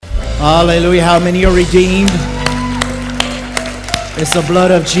Hallelujah. How many are redeemed? It's the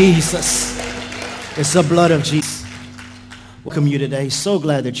blood of Jesus. It's the blood of Jesus. Welcome you today. So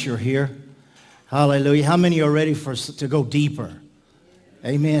glad that you're here. Hallelujah. How many are ready to go deeper?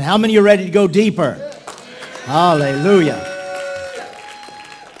 Amen. How many are ready to go deeper? Hallelujah.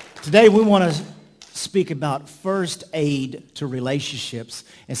 Today we want to speak about first aid to relationships.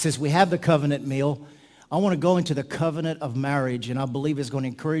 And since we have the covenant meal, I want to go into the covenant of marriage, and I believe it's going to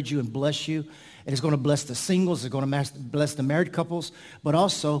encourage you and bless you. And it's going to bless the singles. It's going to bless the married couples. But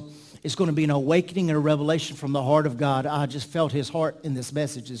also, it's going to be an awakening and a revelation from the heart of God. I just felt his heart in this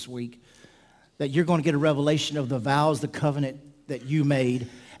message this week, that you're going to get a revelation of the vows, the covenant that you made.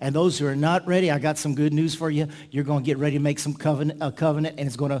 And those who are not ready, I got some good news for you. You're going to get ready to make a covenant, and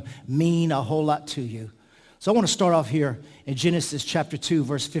it's going to mean a whole lot to you. So I want to start off here in Genesis chapter 2,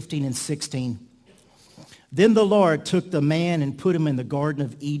 verse 15 and 16. Then the Lord took the man and put him in the Garden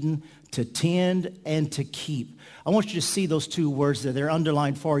of Eden to tend and to keep. I want you to see those two words there. They're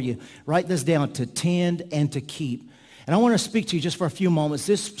underlined for you. Write this down, to tend and to keep. And I want to speak to you just for a few moments.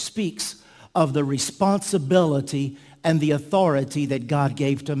 This speaks of the responsibility and the authority that God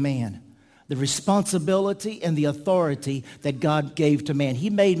gave to man. The responsibility and the authority that God gave to man. He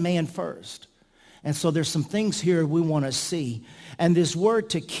made man first. And so there's some things here we want to see. And this word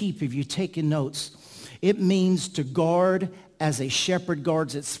to keep, if you're taking notes, it means to guard as a shepherd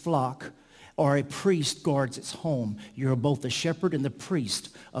guards its flock or a priest guards its home. You're both the shepherd and the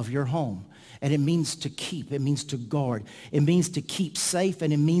priest of your home. And it means to keep. It means to guard. It means to keep safe,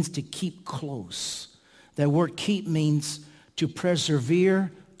 and it means to keep close. That word keep means to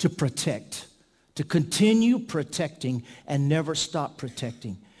persevere, to protect, to continue protecting and never stop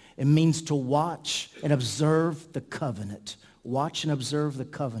protecting. It means to watch and observe the covenant. Watch and observe the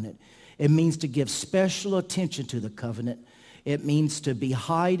covenant. It means to give special attention to the covenant. It means to be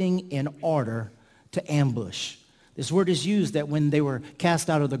hiding in order to ambush. This word is used that when they were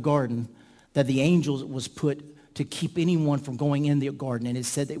cast out of the garden, that the angel was put to keep anyone from going in the garden, and it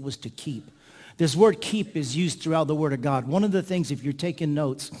said it was to keep. This word keep is used throughout the Word of God. One of the things, if you're taking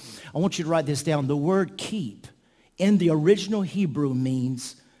notes, I want you to write this down. The word keep in the original Hebrew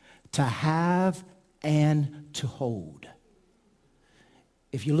means to have and to hold.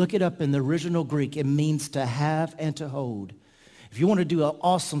 If you look it up in the original Greek, it means to have and to hold. If you want to do an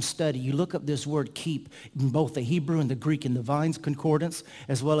awesome study, you look up this word keep in both the Hebrew and the Greek in the Vine's Concordance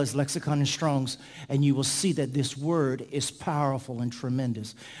as well as Lexicon and Strong's, and you will see that this word is powerful and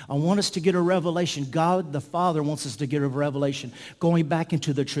tremendous. I want us to get a revelation. God the Father wants us to get a revelation going back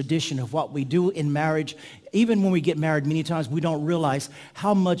into the tradition of what we do in marriage. Even when we get married, many times we don't realize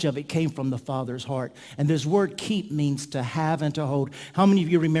how much of it came from the Father's heart. And this word keep means to have and to hold. How many of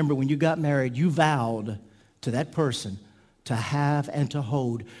you remember when you got married, you vowed to that person to have and to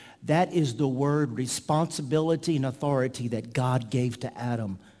hold? That is the word responsibility and authority that God gave to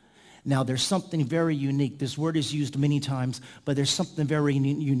Adam. Now, there's something very unique. This word is used many times, but there's something very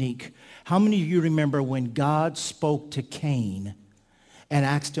unique. How many of you remember when God spoke to Cain and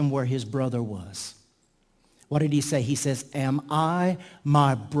asked him where his brother was? What did he say? He says, "Am I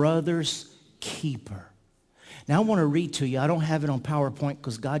my brother's keeper?" Now, I want to read to you. I don't have it on PowerPoint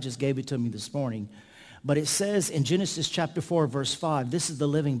because God just gave it to me this morning. But it says in Genesis chapter 4, verse 5, this is the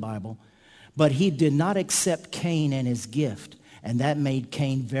Living Bible, "But he did not accept Cain and his gift, and that made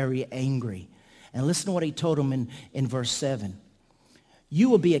Cain very angry." And listen to what he told him in verse 7. "You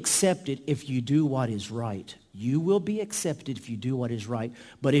will be accepted if you do what is right." You will be accepted if you do what is right.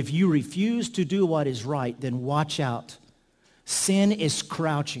 "But if you refuse to do what is right, then watch out. Sin is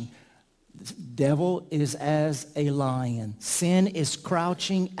crouching." The devil is as a lion. Sin is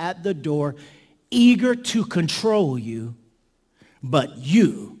crouching at the door, eager to control you, but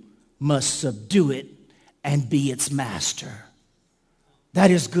you must subdue it and be its master.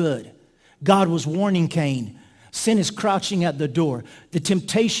 That is good. God was warning Cain. Sin is crouching at the door. The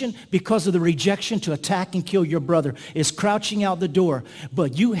temptation, because of the rejection to attack and kill your brother, is crouching out the door.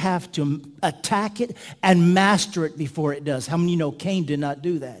 But you have to attack it and master it before it does. How many of you know Cain did not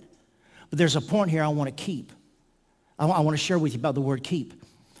do that? But there's a point here I want to keep. I want to share with you about the word keep.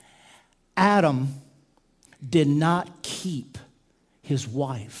 Adam did not keep his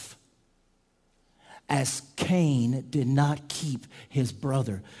wife as Cain did not keep his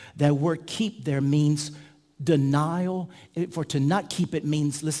brother. That word keep there means denial. For to not keep it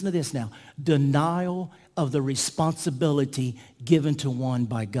means, listen to this now, denial of the responsibility given to one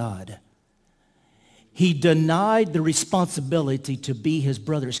by God. He denied the responsibility to be his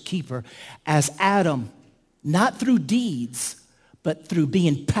brother's keeper as Adam, not through deeds, but through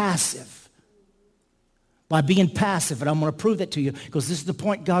being passive. By being passive, and I'm going to prove that to you because this is the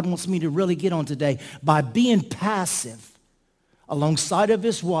point God wants me to really get on today. By being passive alongside of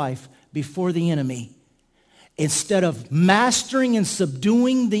his wife before the enemy, instead of mastering and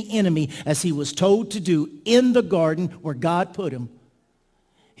subduing the enemy as he was told to do in the garden where God put him,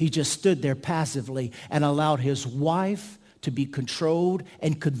 he just stood there passively and allowed his wife to be controlled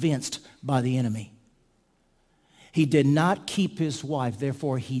and convinced by the enemy. He did not keep his wife,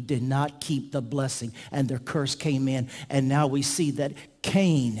 therefore he did not keep the blessing, and their curse came in. And now we see that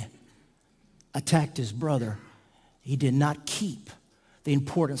Cain attacked his brother. He did not keep the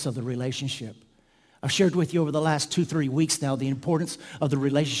importance of the relationship. I've shared with you over the last 2-3 weeks now the importance of the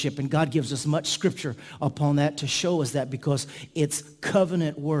relationship, and God gives us much scripture upon that to show us that because it's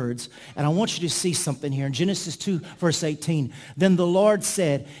covenant words. And I want you to see something here in Genesis 2, verse 18. Then the Lord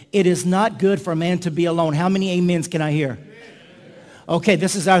said, it is not good for a man to be alone. How many amens can I hear? Okay,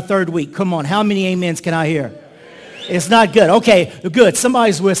 this is our third week. Come on, how many amens can I hear? It's not good. Okay, good.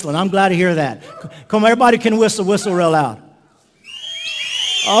 Somebody's whistling. I'm glad to hear that. Come on, everybody can whistle real loud.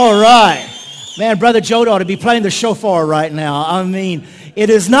 All right. Man, Brother Joe ought to be playing the shofar right now. I mean, it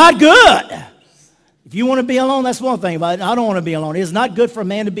is not good. If you want to be alone, that's one thing. But I don't want to be alone. It is not good for a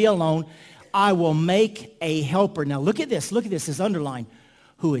man to be alone. I will make a helper. Now, look at this. Look at this. It's underlined.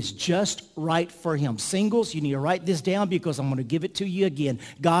 Who is just right for him. Singles, you need to write this down because I'm going to give it to you again.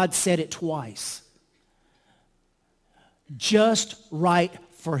 God said it twice. Just right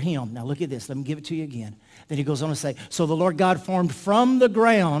for him. Now, look at this. Let me give it to you again. Then he goes on to say, so the Lord God formed from the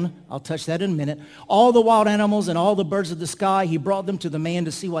ground, I'll touch that in a minute, all the wild animals and all the birds of the sky. He brought them to the man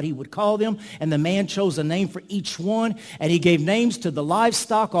to see what he would call them. And the man chose a name for each one. And he gave names to the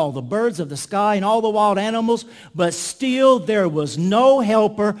livestock, all the birds of the sky, and all the wild animals. But still there was no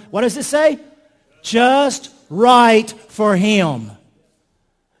helper. What does it say? Just right for him.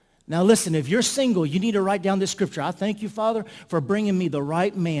 Now listen, if you're single, you need to write down this scripture. I thank you, Father, for bringing me the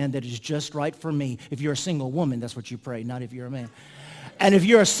right man that is just right for me. If you're a single woman, that's what you pray, not if you're a man. And if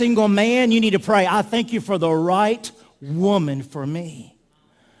you're a single man, you need to pray, I thank you for the right woman for me.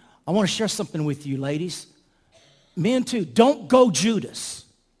 I want to share something with you, ladies. Men too, don't go Judas.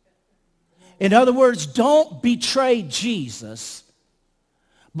 In other words, don't betray Jesus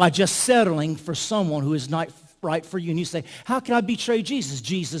by just settling for someone who is not right for you. And you say, how can I betray Jesus?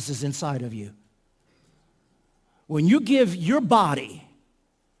 Jesus is inside of you. When you give your body,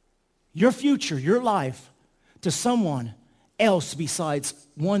 your future, your life to someone else besides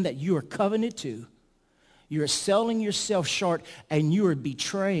one that you are covenanted to, you're selling yourself short and you are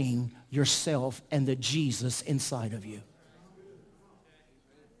betraying yourself and the Jesus inside of you.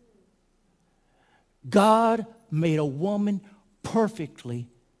 God made a woman perfectly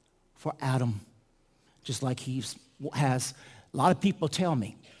for Adam. Just like he has, a lot of people tell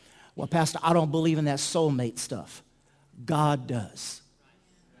me, well, Pastor, I don't believe in that soulmate stuff. God does.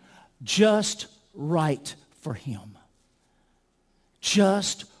 Just right for him.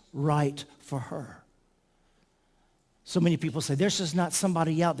 Just right for her. So many people say, there's just not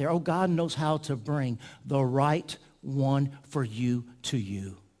somebody out there. Oh, God knows how to bring the right one for you to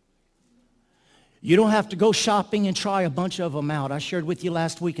you. You don't have to go shopping and try a bunch of them out. I shared with you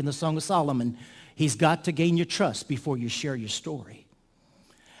last week in the Song of Solomon. He's got to gain your trust before you share your story.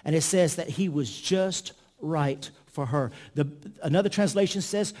 And it says that he was just right for her. Another translation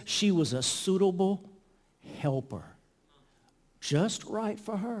says she was a suitable helper. Just right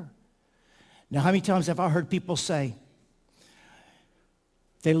for her. Now, how many times have I heard people say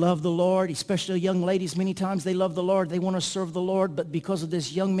they love the Lord, especially young ladies, many times they love the Lord, they want to serve the Lord, but because of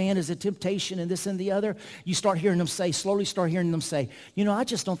this young man is a temptation and this and the other, you start hearing them say, slowly start hearing them say, you know, I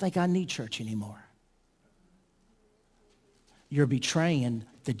just don't think I need church anymore. You're betraying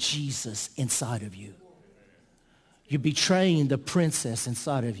the Jesus inside of you. You're betraying the princess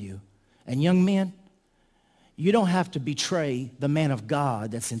inside of you. And young men, you don't have to betray the man of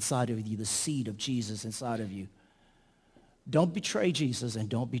God that's inside of you, the seed of Jesus inside of you. Don't betray Jesus and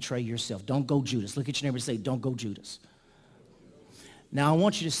don't betray yourself. Don't go Judas. Look at your neighbor and say, don't go Judas. Now, I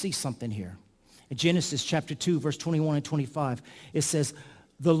want you to see something here. In Genesis chapter 2, verse 21 and 25, it says,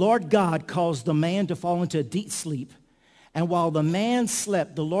 the Lord God caused the man to fall into a deep sleep. And while the man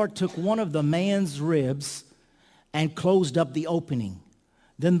slept, the Lord took one of the man's ribs and closed up the opening.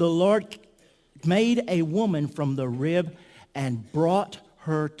 Then the Lord made a woman from the rib and brought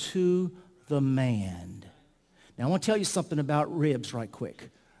her to the man. Now, I want to tell you something about ribs right quick.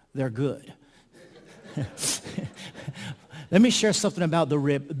 They're good. Let me share something about the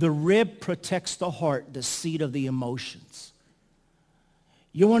rib. The rib protects the heart, the seat of the emotions.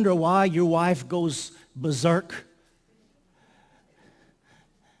 You wonder why your wife goes berserk?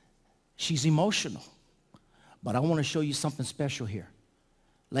 She's emotional. But I want to show you something special here.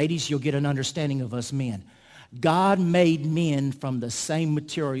 Ladies, you'll get an understanding of us men. God made men from the same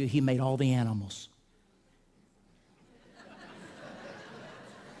material He made all the animals.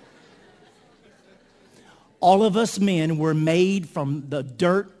 All of us men were made from the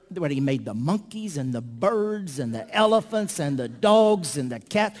dirt where He made the monkeys and the birds and the elephants and the dogs and the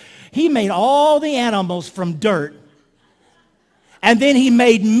cats. He made all the animals from dirt. And then He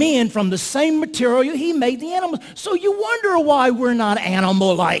made men from the same material He made the animals. So you wonder why we're not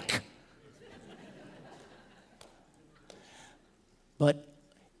animal-like. But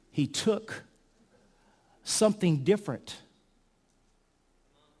He took something different,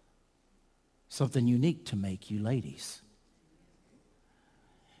 something unique to make you ladies.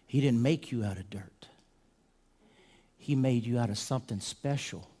 He didn't make you out of dirt. He made you out of something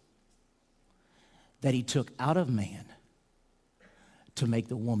special that He took out of man to make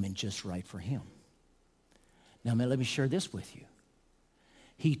the woman just right for Him. Now, let me share this with you.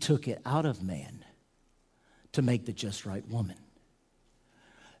 He took it out of man to make the just right woman.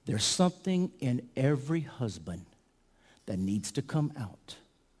 There's something in every husband that needs to come out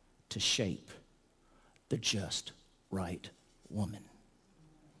to shape the just right woman.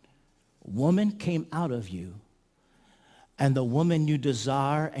 Woman came out of you, and the woman you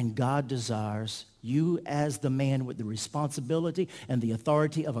desire and God desires, you as the man with the responsibility and the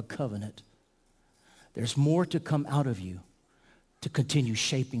authority of a covenant. There's more to come out of you to continue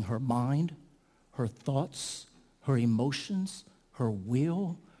shaping her mind, her thoughts, her emotions, her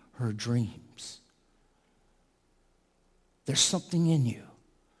will, her dreams. There's something in you.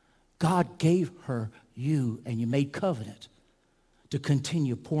 God gave her you, and you made covenant to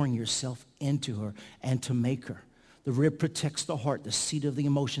continue pouring yourself into her and to make her. The rib protects the heart, the seat of the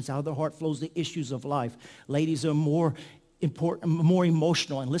emotions. Out of the heart flows the issues of life. Ladies are more important, more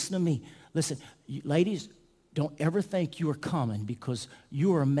emotional. And listen to me. Listen, ladies, don't ever think you are common, because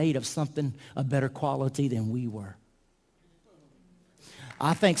you are made of something, a better quality than we were.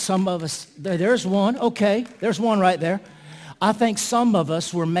 I think some of us, there's one, okay, there's one right there. I think some of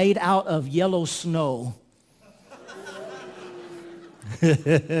us were made out of yellow snow.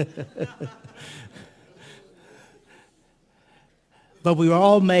 But we were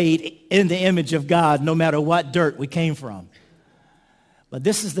all made in the image of God, no matter what dirt we came from. But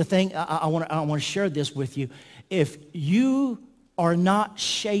this is the thing, I want to share this with you. If you are not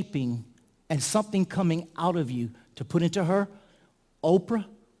shaping and something coming out of you to put into her, Oprah,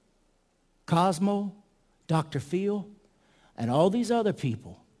 Cosmo, Dr. Phil, and all these other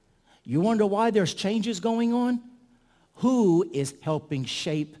people, you wonder why there's changes going on? Who is helping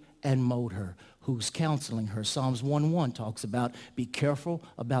shape and mold her? Who's counseling her? Psalms 1:1 talks about, be careful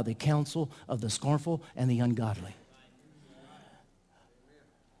about the counsel of the scornful and the ungodly.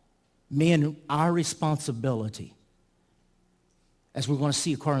 Men, our responsibility, as we're going to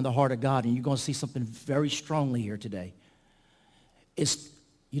see according to the heart of God, and you're going to see something very strongly here today, is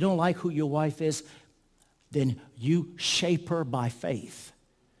you don't like who your wife is, then you shape her by faith.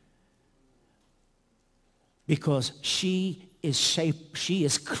 Because she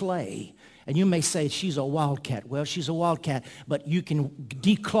is clay. And you may say she's a wildcat. Well, she's a wildcat, but you can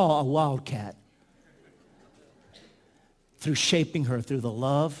declaw a wildcat through shaping her through the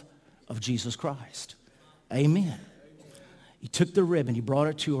love of Jesus Christ. Amen. He took the rib and he brought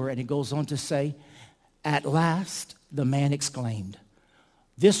it to her, and he goes on to say, at last the man exclaimed,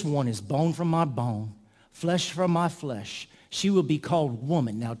 this one is bone from my bone, flesh from my flesh. She will be called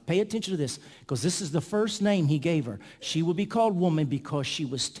woman. Now pay attention to this, because this is the first name he gave her. She will be called woman because she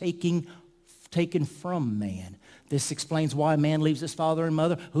was taken from man. This explains why a man leaves his father and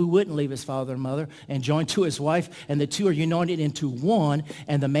mother. Who wouldn't leave his father and mother and join to his wife? And the two are united into one.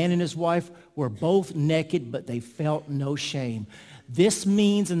 And the man and his wife were both naked, but they felt no shame. This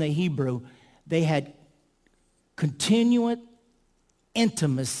means in the Hebrew, they had continuous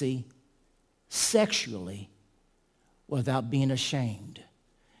intimacy sexually without being ashamed.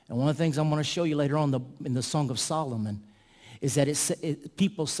 And one of the things I'm going to show you later on in the Song of Solomon is that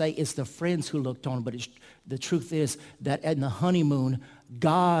people say it's the friends who looked on, but the truth is that in the honeymoon,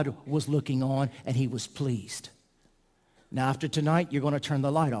 God was looking on and he was pleased. Now, after tonight, you're going to turn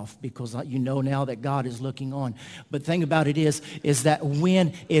the light off because you know now that God is looking on. But the thing about it is that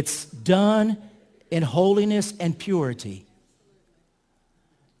when it's done in holiness and purity,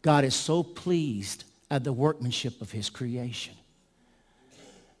 God is so pleased at the workmanship of his creation.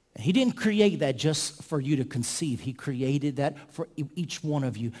 He didn't create that just for you to conceive. He created that for each one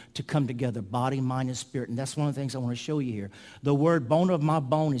of you to come together, body, mind, and spirit. And that's one of the things I want to show you here. The word bone of my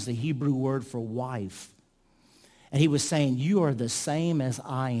bone is the Hebrew word for wife. And he was saying, you are the same as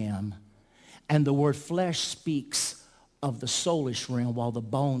I am. And the word flesh speaks of the soulish realm, while the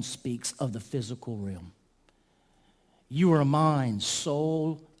bone speaks of the physical realm. You are mind,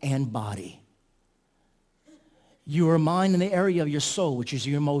 soul, and body. You are mind in the area of your soul, which is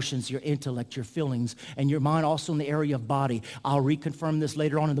your emotions, your intellect, your feelings, and your mind also in the area of body. I'll reconfirm this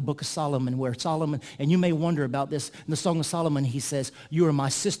later on in the book of Solomon, where Solomon, and you may wonder about this, in the Song of Solomon, he says, you are my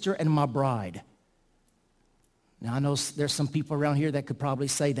sister and my bride. Now, I know there's some people around here that could probably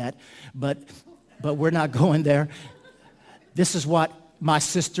say that, but we're not going there. This is what my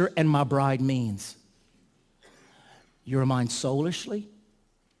sister and my bride means. You're mine soulishly,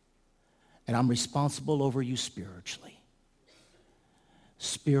 and I'm responsible over you spiritually.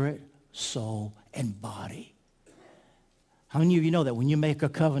 Spirit, soul, and body. How many of you know that when you make a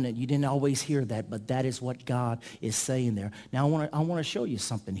covenant, you didn't always hear that, but that is what God is saying there. Now, I want to show you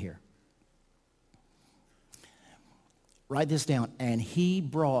something here. Write this down. And he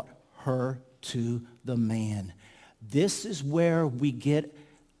brought her to the man. This is where we get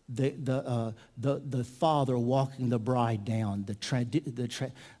the father walking the bride down.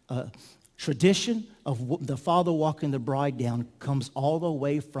 Tradition of the father walking the bride down comes all the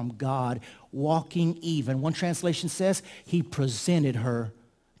way from God walking even. One translation says he presented her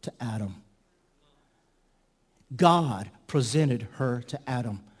to Adam. God presented her to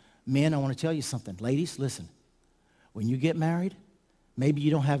Adam. Men, I want to tell you something. Ladies, listen. When you get married, maybe you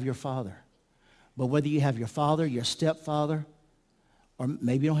don't have your father. But whether you have your father, your stepfather, or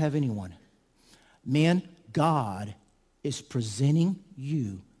maybe you don't have anyone. Men, God is presenting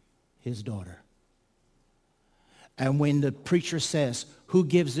you his daughter. And when the preacher says, who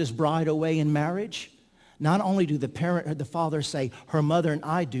gives this bride away in marriage? Not only do the parent or the father say, her mother and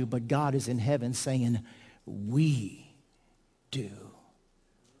I do, but God is in heaven saying, we do.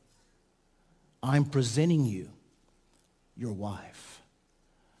 I'm presenting you your wife.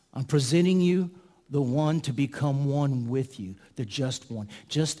 I'm presenting you the one to become one with you, the just one.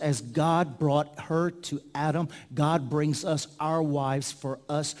 Just as God brought her to Adam, God brings us our wives for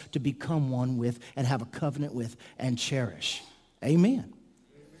us to become one with and have a covenant with and cherish. Amen.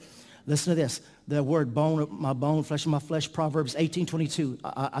 Listen to this. The word bone of my bone, flesh of my flesh, Proverbs 18:22.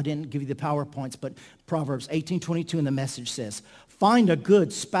 I didn't give you the PowerPoints, but Proverbs 18:22 in the Message says, find a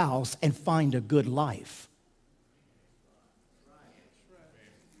good spouse and find a good life.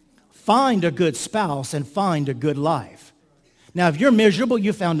 Find a good spouse and find a good life. Now, if you're miserable,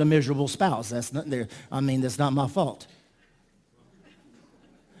 you found a miserable spouse. That's not there. That's not my fault.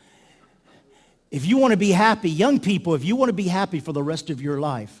 If you want to be happy, young people, if you want to be happy for the rest of your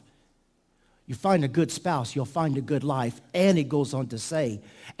life, you find a good spouse, you'll find a good life. And it goes on to say,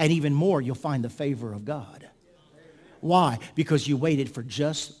 and even more, you'll find the favor of God. Why? Because you waited for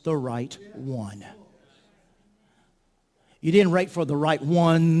just the right one. You didn't wait for the right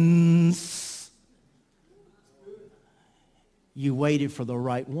ones. You waited for the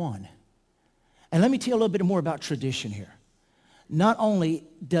right one. And let me tell you a little bit more about tradition here. Not only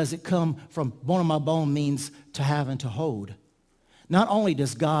does it come from bone of my bone means to have and to hold. Not only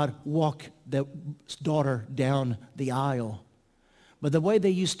does God walk the daughter down the aisle, but the way they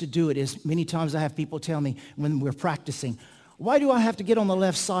used to do it is many times I have people tell me when we're practicing, why do I have to get on the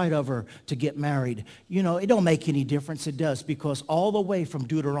left side of her to get married? You know, it don't make any difference. It does, because all the way from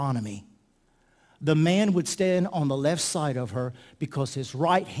Deuteronomy, the man would stand on the left side of her because his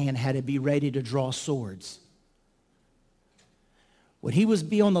right hand had to be ready to draw swords. When he was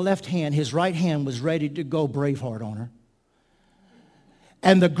be on the left hand, his right hand was ready to go Braveheart on her.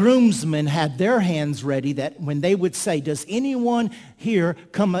 And the groomsmen had their hands ready that when they would say, does anyone here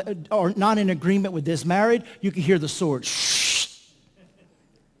come or not in agreement with this marriage? You could hear the sword. Shh.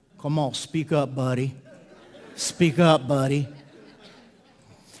 Come on, speak up, buddy. Speak up, buddy.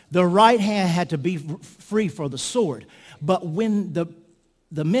 The right hand had to be free for the sword. But when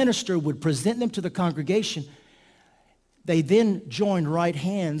the minister would present them to the congregation, they then joined right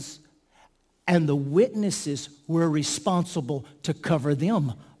hands, and the witnesses were responsible to cover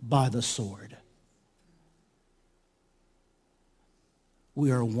them by the sword. We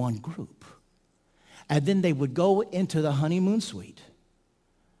are one group. And then they would go into the honeymoon suite,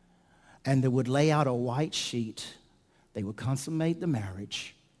 and they would lay out a white sheet. They would consummate the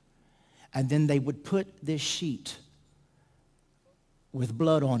marriage, and then they would put this sheet with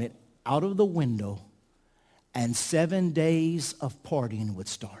blood on it out of the window, and 7 days of partying would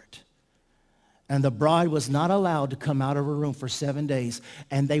start. And the bride was not allowed to come out of her room for 7 days.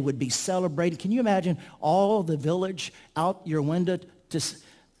 And they would be celebrating. Can you imagine all the village out your window to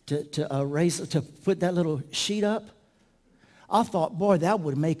put that little sheet up? I thought, boy, that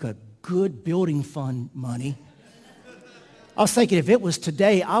would make a good building fund money. I was thinking if it was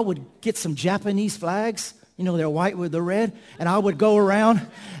today, I would get some Japanese flags. You know, they're white with the red. And I would go around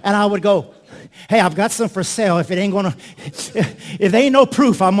and I would go, hey, I've got some for sale. If there ain't no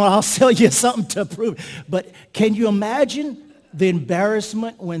proof, I'll sell you something to prove. But can you imagine the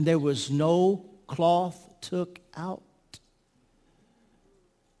embarrassment when there was no cloth took out?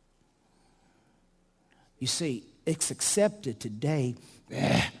 You see, it's accepted today.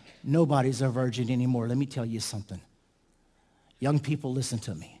 Nobody's a virgin anymore. Let me tell you something. Young people, listen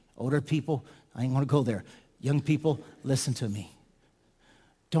to me. Older people, I ain't going to go there. Young people, listen to me.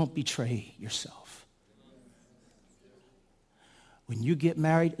 Don't betray yourself. When you get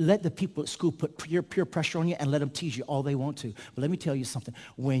married, let the people at school put peer pressure on you and let them tease you all they want to. But let me tell you something.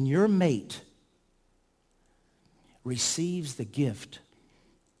 When your mate receives the gift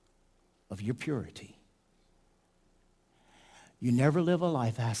of your purity, you never live a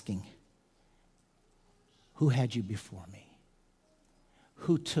life asking, who had you before me?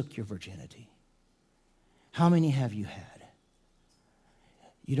 Who took your virginity? How many have you had?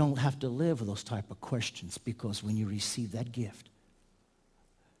 You don't have to live with those type of questions, because when you receive that gift,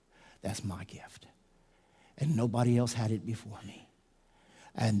 that's my gift. And nobody else had it before me.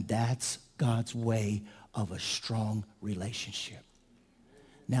 And that's God's way of a strong relationship.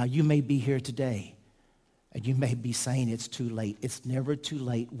 Now, you may be here today, and you may be saying it's too late. It's never too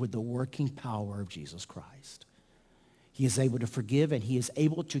late with the working power of Jesus Christ. He is able to forgive, and he is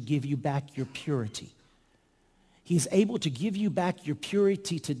able to give you back your purity. He is able to give you back your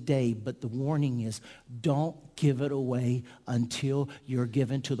purity today, but the warning is, don't give it away until you're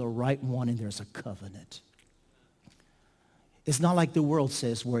given to the right one and there's a covenant. It's not like the world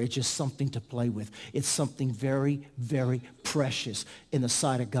says, where it's just something to play with. It's something very, very precious in the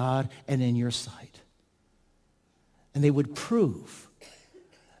sight of God and in your sight. And they would prove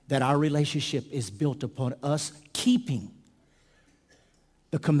that our relationship is built upon us keeping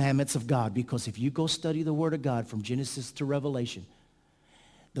the commandments of God. Because if you go study the Word of God from Genesis to Revelation,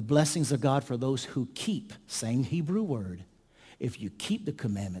 the blessings of God for those who keep, same Hebrew word, if you keep the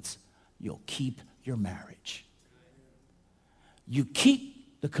commandments, you'll keep your marriage. You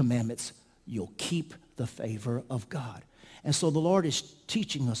keep the commandments, you'll keep the favor of God. And so the Lord is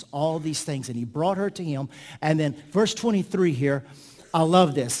teaching us all these things, and he brought her to him. And then verse 23 here, I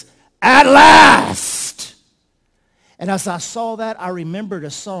love this. At last! And as I saw that, I remembered a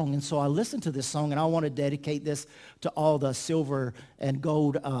song. And so I listened to this song, and I want to dedicate this to all the silver and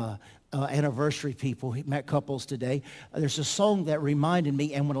gold anniversary people, met couples today. There's a song that reminded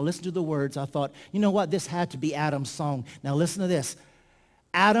me, and when I listened to the words, I thought, you know what? This had to be Adam's song. Now listen to this.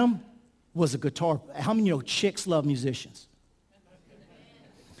 Adam was a guitar. How many know chicks love musicians?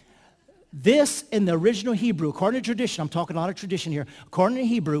 This, in the original Hebrew, according to tradition, I'm talking a lot of tradition here. According to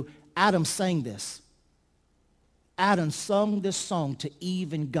Hebrew, Adam sang this. Adam sung this song to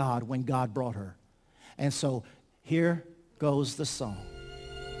Eve and God when God brought her. And so here goes the song.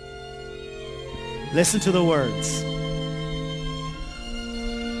 Listen to the words.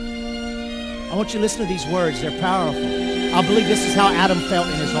 I want you to listen to these words. They're powerful. I believe this is how Adam felt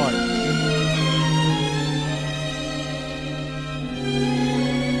in his heart.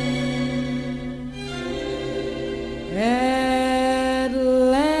 At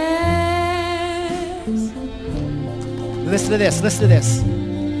last. Listen to this. Listen to this.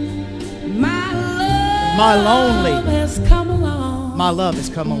 My love My lonely. has come along. My love has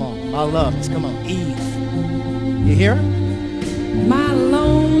come along. My love has come along. Eve. You hear it? My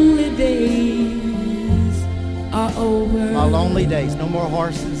lonely days are over. My lonely days. No more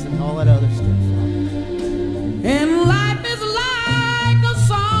horses and all that other stuff. And life is like a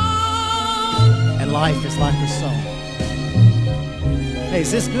song. And life is like a song. Hey,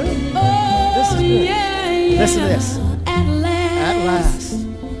 is this good? Oh, This is good. yeah, yeah. Listen to this. At last. At last.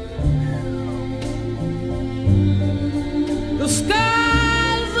 The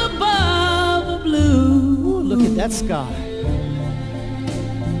skies above are blue. Ooh, look at that sky.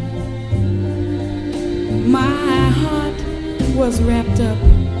 My heart was wrapped up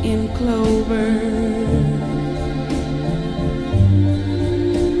in clover.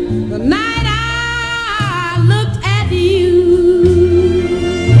 The night I looked at you,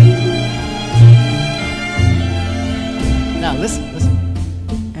 Now listen, listen.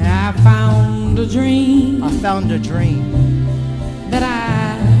 I found a dream I found a dream that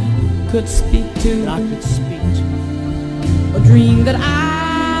I could speak to. that I could speak to. A dream that I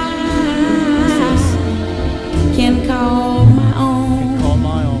can call my own. Call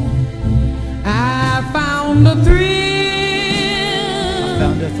my own. I found a thrill. I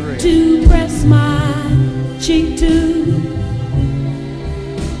found a thrill. To press my cheek to.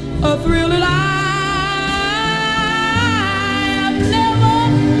 A thrill that I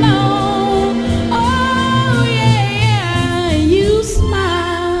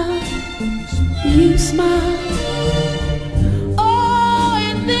smile. Oh,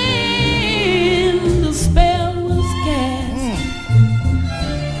 and then the spell was cast.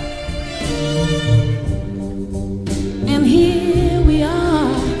 And here we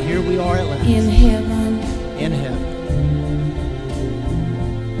are. Here we are at last. In heaven. In heaven.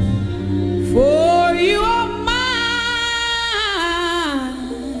 For you are mine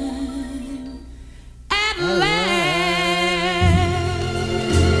at last.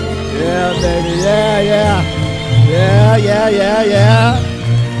 Yeah, baby. Yeah.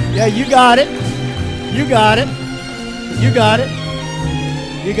 Yeah, you got it. You got it. You got it.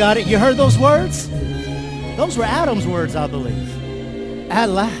 You got it. You heard those words? Those were Adam's words, I believe. At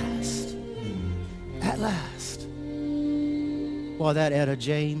last. At last. Boy, that Etta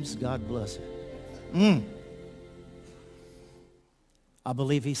James, God bless her. I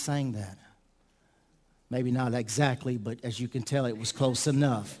believe he sang that. Maybe not exactly, but as you can tell, it was close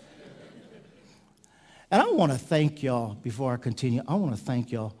enough. And I want to thank y'all, before I continue, I want to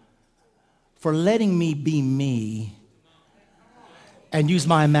thank y'all for letting me be me and use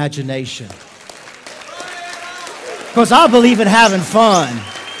my imagination. Because I believe in having fun.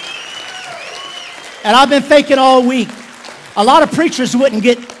 And I've been thinking all week, a lot of preachers wouldn't be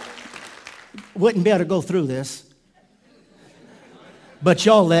able to go through this. But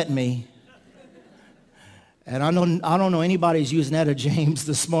y'all let me. And I don't know anybody who's using Etta James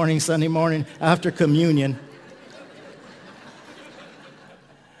this morning, Sunday morning, after communion.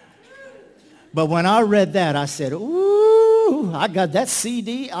 But when I read that, I said, ooh, I got that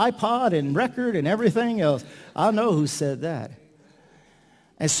CD, iPod, and record, and everything else. I know who said that.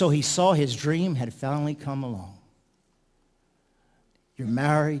 And so he saw his dream had finally come along. You're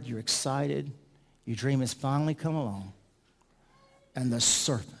married, you're excited, your dream has finally come along. And the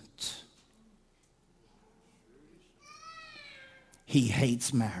serpent, he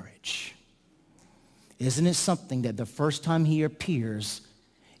hates marriage. Isn't it something that the first time he appears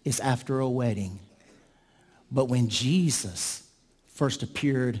is after a wedding? But when Jesus first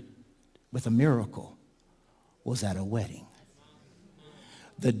appeared with a miracle was at a wedding.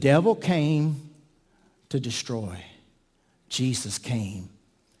 The devil came to destroy. Jesus came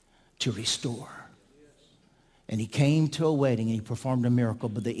to restore. And he came to a wedding and he performed a miracle,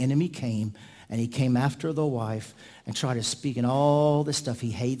 but the enemy came and he came after the wife and tried to speak in all this stuff.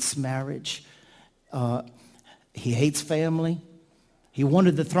 He hates marriage. He hates family. He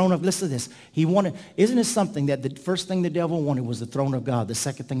wanted the throne of, listen to this. Isn't it something that the first thing the devil wanted was the throne of God? The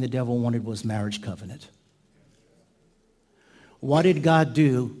second thing the devil wanted was marriage covenant. What did God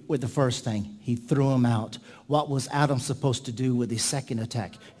do with the first thing? He threw him out. What was Adam supposed to do with the second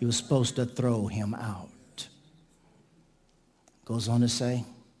attack? He was supposed to throw him out. Goes on to say,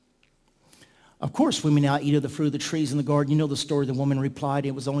 of course, we may not eat of the fruit of the trees in the garden. You know the story. The woman replied,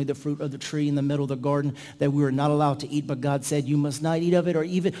 it was only the fruit of the tree in the middle of the garden that we were not allowed to eat. But God said, you must not eat of it or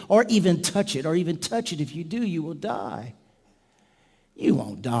even touch it. Or even touch it. If you do, you will die. You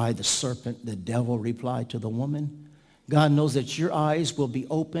won't die, the serpent, the devil replied to the woman. God knows that your eyes will be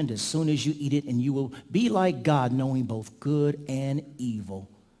opened as soon as you eat it, and you will be like God, knowing both good and evil.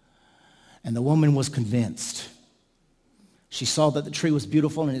 And the woman was convinced. She saw that the tree was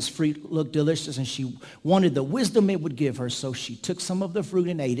beautiful and its fruit looked delicious, and she wanted the wisdom it would give her. So she took some of the fruit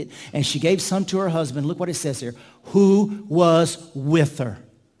and ate it, and she gave some to her husband. Look what it says here. Who was with her.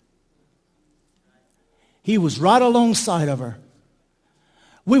 He was right alongside of her.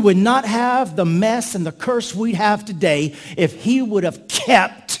 We would not have the mess and the curse we have today if he would have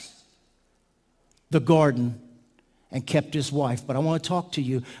kept the garden and kept his wife. But I want to talk to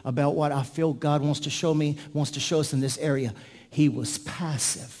you about what I feel God wants to show us in this area. He was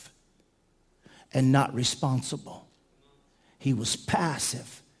passive and not responsible. He was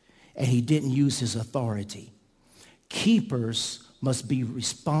passive and he didn't use his authority. Keepers must be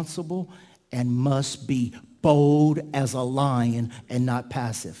responsible and must be bold as a lion and not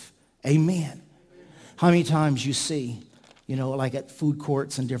passive. Amen. How many times you see, like at food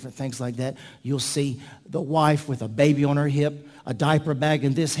courts and different things like that, you'll see the wife with a baby on her hip, a diaper bag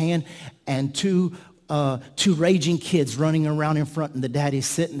in this hand, and two raging kids running around in front, and the daddy's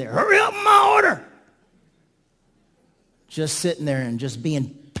sitting there, hurry up, my order. Just sitting there and just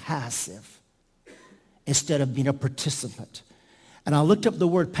being passive instead of being a participant. And I looked up the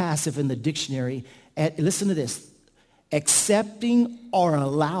word passive in the dictionary. Listen to this. Accepting or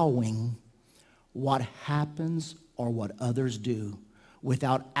allowing what happens or what others do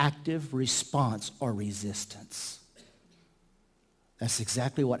without active response or resistance. That's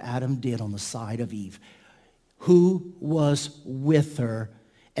exactly what Adam did on the side of Eve. Who was with her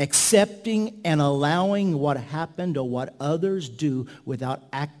accepting and allowing what happened or what others do without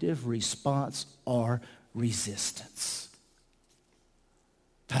active response or resistance.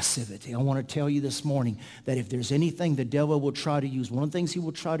 Passivity. I want to tell you this morning that if there's anything the devil will try to use, one of the things he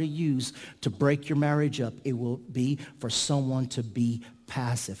will try to use to break your marriage up, it will be for someone to be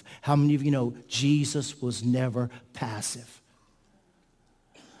passive. How many of you know Jesus was never passive?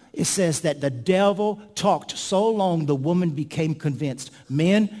 It says that the devil talked so long the woman became convinced.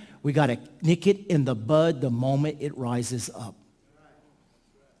 Men, we got to nick it in the bud the moment it rises up.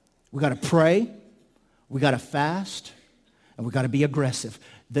 We got to pray, we got to fast, and we got to be aggressive.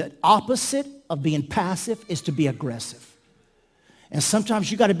 The opposite of being passive is to be aggressive. And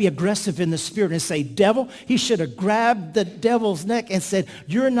sometimes you got to be aggressive in the spirit and say, devil, he should have grabbed the devil's neck and said,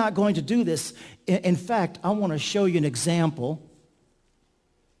 you're not going to do this. In fact, I want to show you an example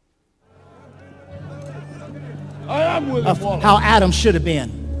I am William of Wallace, how Adam should have been.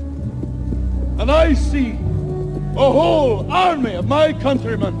 and I see a whole army of my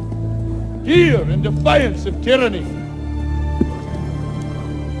countrymen here in defiance of tyranny.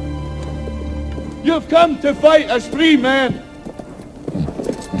 You've come to fight as free men,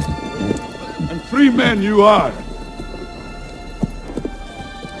 and free men you are.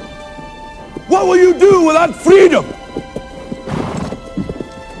 What will you do without freedom?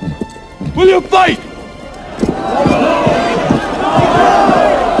 Will you fight?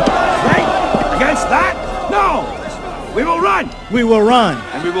 Right? Against that? No! We will run! We will run.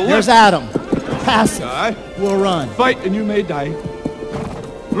 And we will There's live. Adam. Passive. Aye. We'll run. Fight and you may die.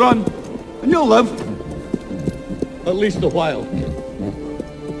 Run and you'll live. At least a while.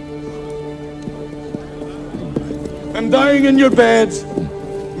 And dying in your beds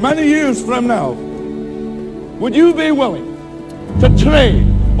many years from now, would you be willing to trade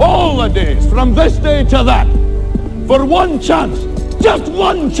all the days from this day to that for one chance, just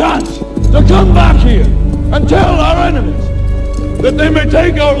one chance, to come back here and tell our enemies that they may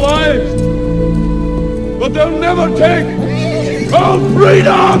take our lives, but they'll never take our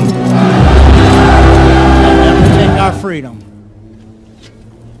freedom! They'll never take our freedom.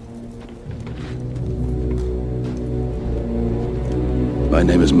 My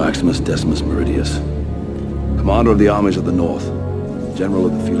name is Maximus Decimus Meridius, commander of the armies of the North, general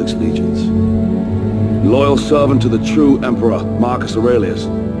of the Felix Legions, loyal servant to the true emperor Marcus Aurelius,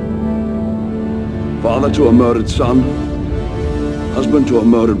 father to a murdered son, husband to a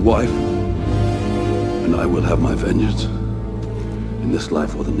murdered wife, and I will have my vengeance in this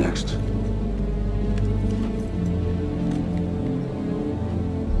life or the next.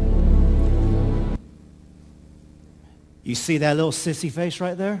 You see that little sissy face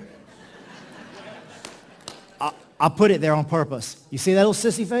right there? I put it there on purpose. You see that little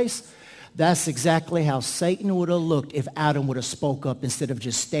sissy face? That's exactly how Satan would have looked if Adam would have spoke up instead of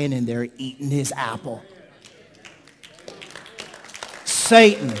just standing there eating his apple.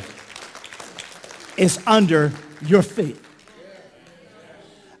 Satan is under your feet.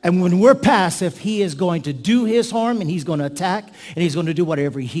 And when we're passive, he is going to do his harm, and he's going to attack, and he's going to do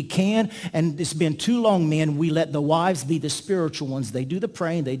whatever he can. And it's been too long, men, we let the wives be the spiritual ones. They do the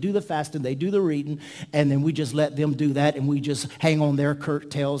praying, they do the fasting, they do the reading, and then we just let them do that, and we just hang on their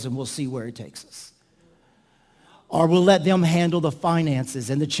curtails, and we'll see where it takes us. Or we'll let them handle the finances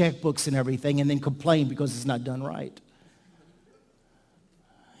and the checkbooks and everything, and then complain because it's not done right.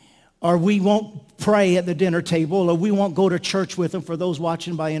 Or we won't pray at the dinner table, or we won't go to church with them for those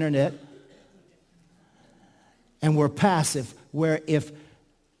watching by internet. And we're passive, where if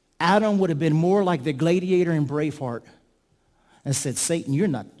Adam would have been more like the gladiator in Braveheart and said, Satan, you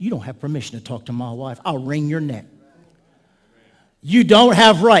don't have permission to talk to my wife. I'll wring your neck. You don't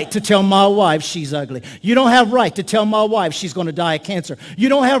have right to tell my wife she's ugly. You don't have right to tell my wife she's going to die of cancer. You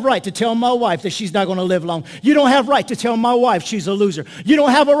don't have right to tell my wife that she's not going to live long. You don't have right to tell my wife she's a loser. You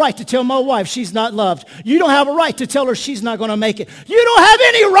don't have a right to tell my wife she's not loved. You don't have a right to tell her she's not going to make it. You don't have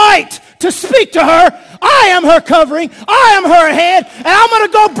any right to speak to her. I am her covering. I am her head. And I'm going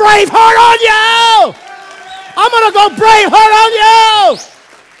to go Braveheart on you. I'm going to go Braveheart on you.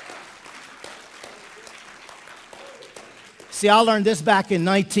 See, I learned this back in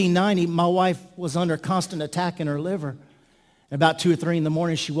 1990. My wife was under constant attack in her liver. And about 2 or 3 in the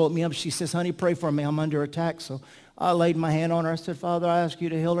morning, she woke me up. She says, honey, pray for me. I'm under attack. So I laid my hand on her. I said, Father, I ask you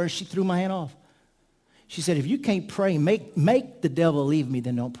to heal her. And she threw my hand off. She said, if you can't pray, make the devil leave me,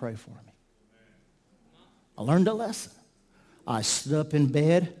 then don't pray for me. I learned a lesson. I stood up in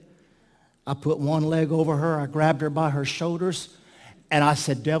bed. I put one leg over her. I grabbed her by her shoulders. And I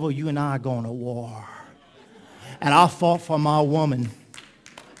said, devil, you and I are going to war. And I fought for my woman.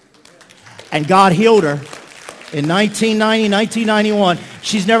 And God healed her. In 1990, 1991,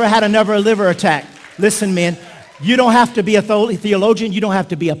 she's never had another liver attack. Listen, men, you don't have to be a theologian. You don't have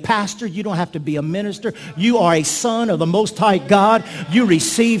to be a pastor. You don't have to be a minister. You are a son of the Most High God. You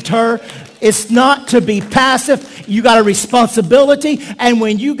received her. It's not to be passive. You got a responsibility. And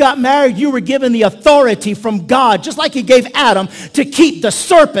when you got married, you were given the authority from God, just like he gave Adam, to keep the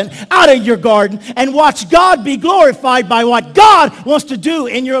serpent out of your garden and watch God be glorified by what God wants to do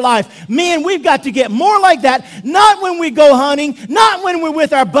in your life. Men, we've got to get more like that, not when we go hunting, not when we're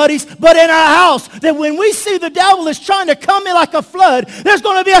with our buddies, but in our house. That when we see the devil is trying to come in like a flood, there's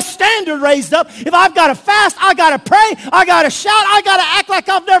going to be a standard raised up. If I've got to fast, I got to pray, I got to shout, I got to act like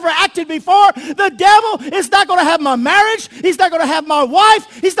I've never acted before. The devil is not going to have my marriage. He's not going to have my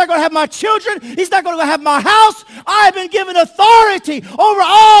wife. He's not going to have my children. He's not going to have my house. I have been given authority over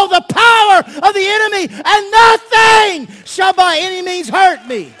all the power of the enemy, and nothing shall by any means hurt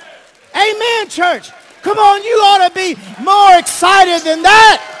me. Amen, church. Come on, you ought to be more excited than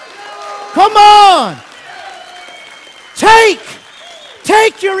that. Come on.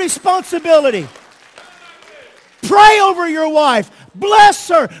 Take your responsibility. Pray over your wife. Bless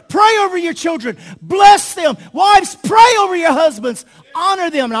her. Pray over your children. Bless them. Wives, pray over your husbands. Honor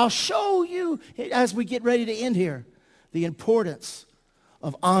them. And I'll show you, as we get ready to end here, the importance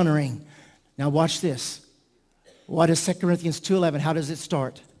of honoring. Now watch this. What is 2 Corinthians 2:11? How does it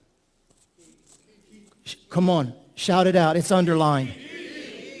start? Come on. Shout it out. It's underlined.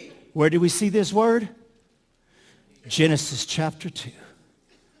 Where do we see this word? Genesis chapter 2.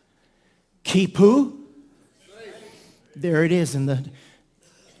 Keep who? There it is in the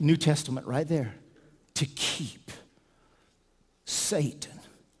New Testament right there. To keep Satan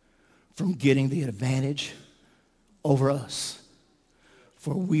from getting the advantage over us.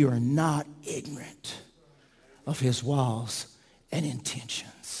 For we are not ignorant of his wiles and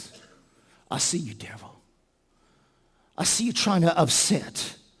intentions. I see you, devil. I see you trying to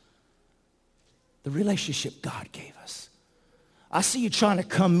upset the relationship God gave us. I see you trying to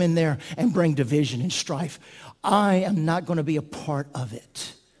come in there and bring division and strife. I am not going to be a part of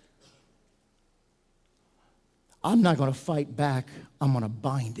it. I'm not going to fight back. I'm going to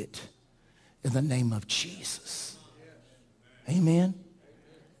bind it in the name of Jesus. Amen.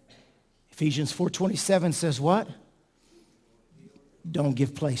 Ephesians 4:27 says what? Don't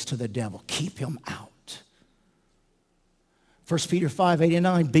give place to the devil. Keep him out. 1 Peter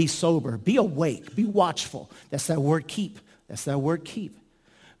 5:8-9, be sober, be awake, be watchful. That's that word keep. That's that word keep.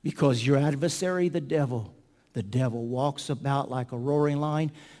 Because your adversary, the devil walks about like a roaring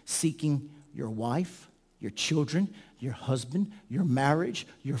lion, seeking your wife, your children, your husband, your marriage,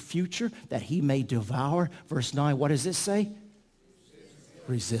 your future, that he may devour. Verse 9, what does it say?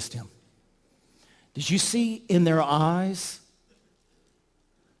 Resist him. Did you see in their eyes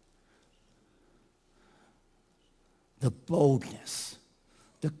the boldness,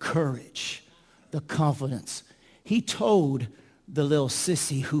 the courage, the confidence? He told the little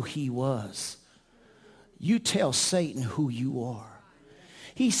sissy who he was. You tell Satan who you are.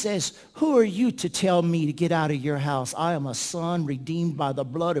 He says, who are you to tell me to get out of your house? I am a son redeemed by the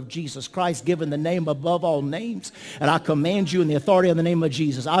blood of Jesus Christ, given the name above all names. And I command you in the authority of the name of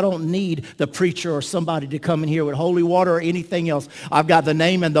Jesus. I don't need the preacher or somebody to come in here with holy water or anything else. I've got the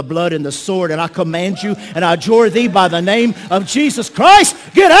name and the blood and the sword. And I command you and I adjure thee by the name of Jesus Christ.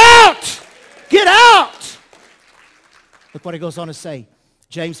 Get out! Get out! Look what it goes on to say.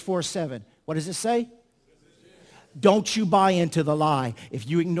 James 4:7. What does it say? Don't you buy into the lie.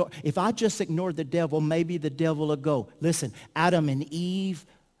 If I just ignored the devil, maybe the devil will go. Listen, Adam and Eve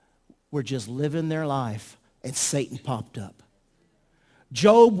were just living their life, and Satan popped up.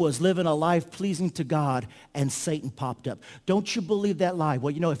 Job was living a life pleasing to God, and Satan popped up. Don't you believe that lie?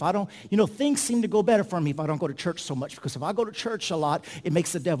 Well, things seem to go better for me if I don't go to church so much, because if I go to church a lot, it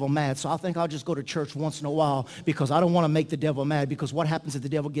makes the devil mad. So I think I'll just go to church once in a while because I don't want to make the devil mad, because what happens if the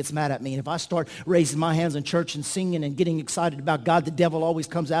devil gets mad at me? And if I start raising my hands in church and singing and getting excited about God, the devil always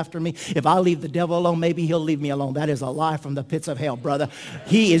comes after me. If I leave the devil alone, maybe he'll leave me alone. That is a lie from the pits of hell, brother.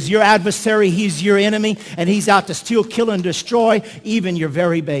 He is your adversary. He's your enemy, and he's out to steal, kill, and destroy even your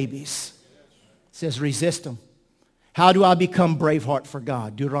very babies. It says resist them. How do I become Braveheart for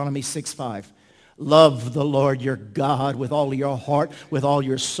God? Deuteronomy 6:5. Love the Lord your God with all of your heart, with all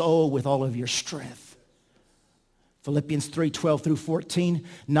your soul, with all of your strength. Philippians 3:12-14.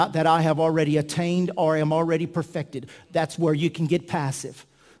 Not that I have already attained or am already perfected. That's where you can get passive.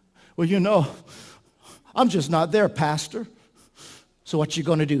 Well, I'm just not there, Pastor. So what you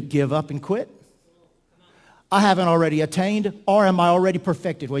going to do? Give up and quit? I haven't already attained, or am I already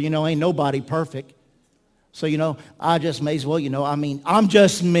perfected? Well, ain't nobody perfect. So, I just may as well, I'm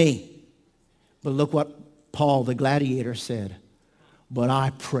just me. But look what Paul the gladiator said, but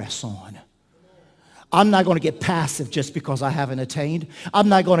I press on. I'm not going to get passive just because I haven't attained. I'm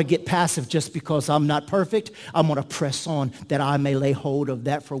not going to get passive just because I'm not perfect. I'm going to press on that I may lay hold of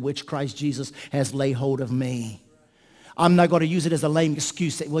that for which Christ Jesus has laid hold of me. I'm not going to use it as a lame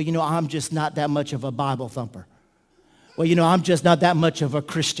excuse that, well, I'm just not that much of a Bible thumper. Well, I'm just not that much of a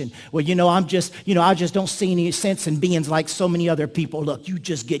Christian. Well, I just don't see any sense in being like so many other people. Look, you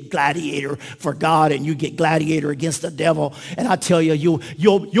just get gladiator for God and you get gladiator against the devil. And I tell you,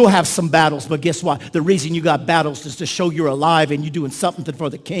 you'll have some battles, but guess what? The reason you got battles is to show you're alive and you're doing something for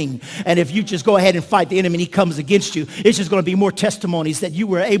the king. And if you just go ahead and fight the enemy and he comes against you, it's just going to be more testimonies that you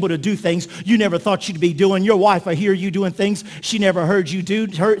were able to do things you never thought you'd be doing. Your wife, I hear you doing things she never heard you do,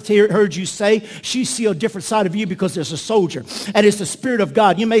 heard you say. She see a different side of you because there's a soldier, and it's the Spirit of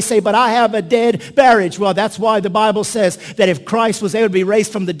God. You may say, but I have a dead marriage. Well, that's why the Bible says that if Christ was able to be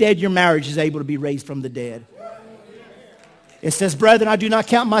raised from the dead, your marriage is able to be raised from the dead. It says, brethren, I do not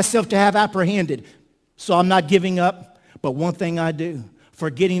count myself to have apprehended, so I'm not giving up, but one thing I do,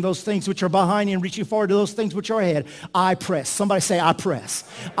 forgetting those things which are behind you and reaching forward to those things which are ahead, I press. Somebody say, I press.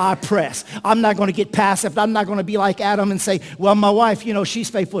 I press. I'm not going to get passive. I'm not going to be like Adam and say, well, my wife, she's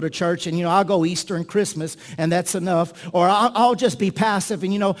faithful to church, and, I'll go Easter and Christmas, and that's enough. Or I'll just be passive,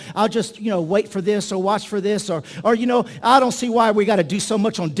 and, I'll just, wait for this or watch for this. Or I don't see why we got to do so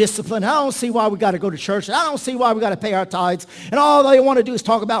much on discipline. I don't see why we got to go to church. I don't see why we got to pay our tithes. And all they want to do is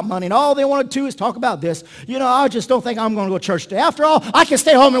talk about money, and all they want to do is talk about this. I just don't think I'm going to go to church today. After all, I can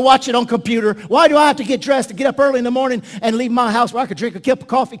stay home and watch it on computer. Why do I have to get dressed and get up early in the morning and leave my house where I could drink a cup of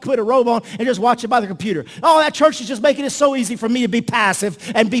coffee, put a robe on, and just watch it by the computer? Oh, that church is just making it so easy for me to be passive,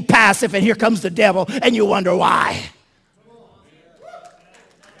 and here comes the devil, and you wonder why.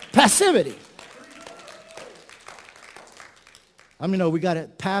 Passivity. We got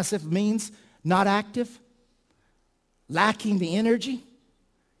it. Passive means not active, lacking the energy,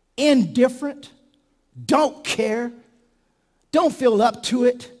 indifferent, don't care, don't feel up to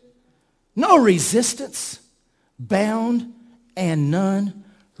it, no resistance, bound, and none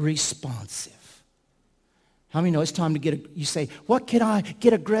responsive. How many know it's time to you say, what can I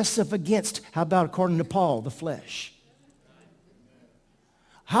get aggressive against? How about according to Paul, the flesh?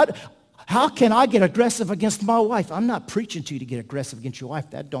 How can I get aggressive against my wife? I'm not preaching to you to get aggressive against your wife.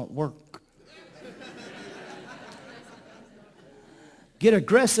 That don't work. Get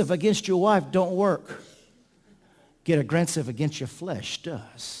aggressive against your wife don't work. Get aggressive against your flesh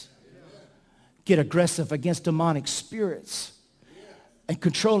does. Get aggressive against demonic spirits and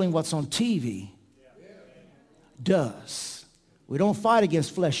controlling what's on TV does. We don't fight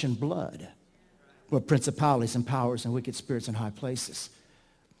against flesh and blood. We're principalities and powers and wicked spirits in high places.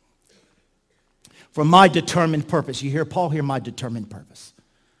 For my determined purpose. You hear Paul here, my determined purpose.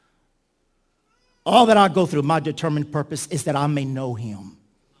 All that I go through, my determined purpose is that I may know him.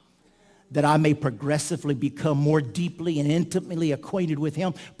 That I may progressively become more deeply and intimately acquainted with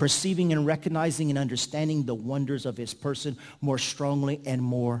him, perceiving and recognizing and understanding the wonders of his person more strongly and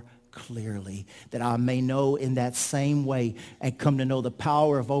more clearly. That I may know in that same way and come to know the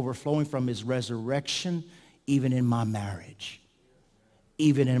power of overflowing from his resurrection, even in my marriage,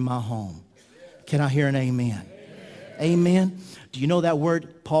 even in my home. Can I hear an amen? Amen. Do you know that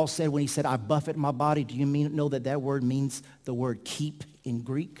word Paul said when he said, I buffet my body? Do you know that word means the word keep in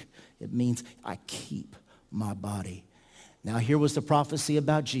Greek? It means I keep my body. Now here was the prophecy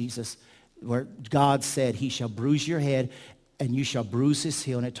about Jesus where God said he shall bruise your head and you shall bruise his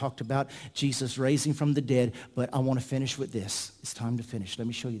heel. And it talked about Jesus raising from the dead. But I want to finish with this. It's time to finish. Let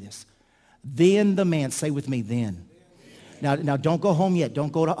me show you this. Then the man, say with me, then. Now don't go home yet.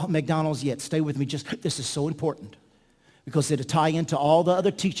 Don't go to McDonald's yet. Stay with me. This is so important because it'll tie into all the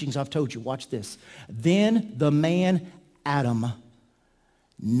other teachings I've told you. Watch this. Then the man Adam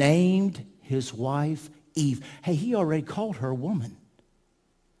named his wife Eve. Hey, he already called her woman.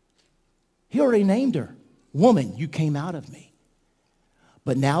 He already named her. Woman, you came out of me.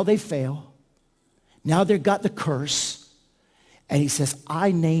 But now they fail. Now they've got the curse. And he says,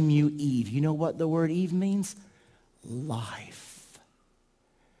 I name you Eve. You know what the word Eve means? Life.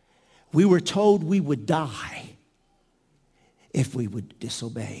 We were told we would die if we would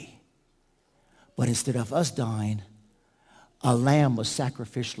disobey. But instead of us dying, a lamb was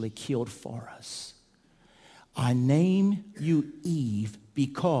sacrificially killed for us. I name you Eve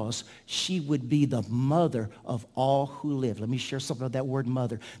because she would be the mother of all who live. Let me share something about that word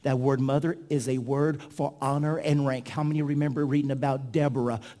mother. That word mother is a word for honor and rank. How many remember reading about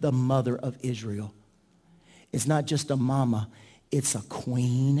Deborah, the mother of Israel? It's not just a mama, it's a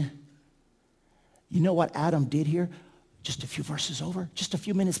queen. You know what Adam did here? just a few verses over, just a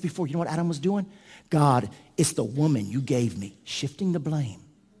few minutes before, you know what Adam was doing? God, it's the woman you gave me, shifting the blame.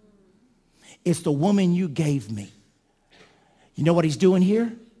 It's the woman you gave me. You know what he's doing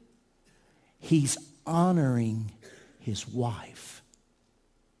here? He's honoring his wife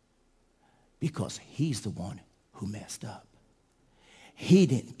because he's the one who messed up. He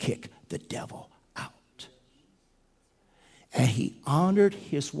didn't kick the devil out. And he honored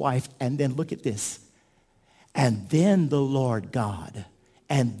his wife. And then look at this. And then the Lord God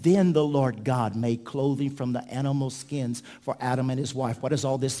made clothing from the animal skins for Adam and his wife. What does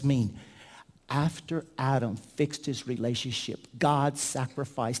all this mean? After Adam fixed his relationship, God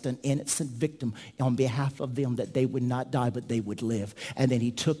sacrificed an innocent victim on behalf of them that they would not die, but they would live. And then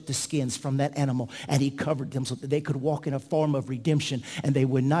he took the skins from that animal and he covered them so that they could walk in a form of redemption and they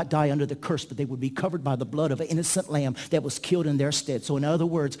would not die under the curse, but they would be covered by the blood of an innocent lamb that was killed in their stead. So in other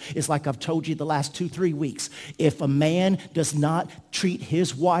words, it's like I've told you the last 2-3 weeks. If a man does not treat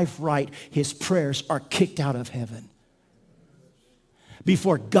his wife right, his prayers are kicked out of heaven.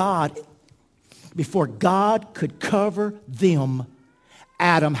 Before God could cover them,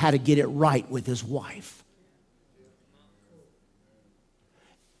 Adam had to get it right with his wife.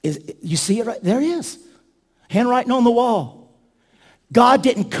 You see it right? There he is. Handwriting on the wall. God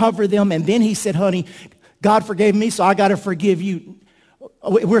didn't cover them and then he said, honey, God forgave me, so I got to forgive you.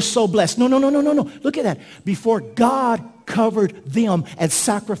 We're so blessed. No. Look at that. Before God covered them and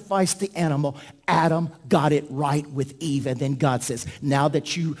sacrificed the animal, Adam got it right with Eve. And then God says, now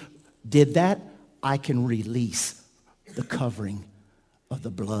that you did that, I can release the covering of the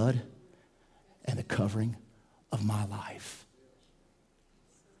blood and the covering of my life.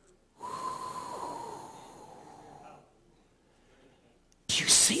 Do you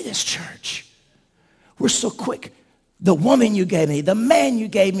see this, church? We're so quick. The woman you gave me, the man you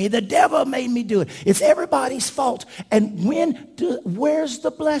gave me, the devil made me do it. It's everybody's fault. And where's the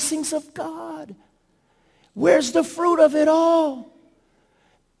blessings of God? Where's the fruit of it all?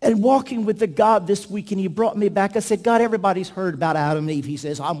 And walking with the God this week, and he brought me back. I said, God, everybody's heard about Adam and Eve. He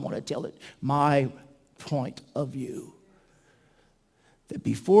says, I want to tell it my point of view. That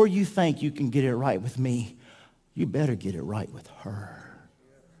before you think you can get it right with me, you better get it right with her.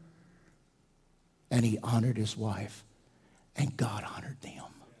 And he honored his wife, and God honored them.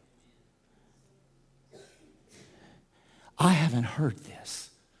 I haven't heard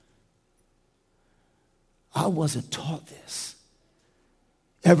this. I wasn't taught this.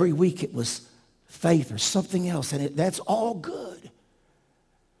 Every week it was faith or something else, and that's all good.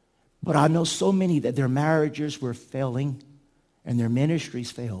 But I know so many that their marriages were failing and their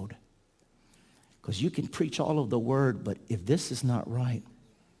ministries failed. Because you can preach all of the word, but if this is not right,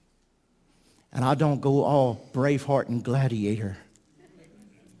 and I don't go all Braveheart and Gladiator.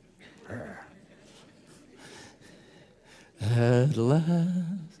 At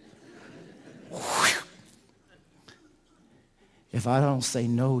last. If I don't say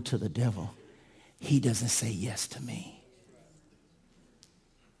no to the devil, he doesn't say yes to me.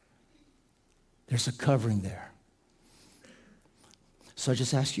 There's a covering there. So I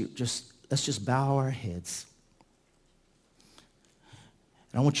just ask you, let's just bow our heads.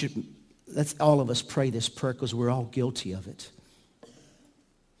 And I want you to, let's all of us pray this prayer because we're all guilty of it.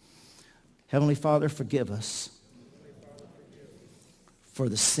 Heavenly Father, forgive us for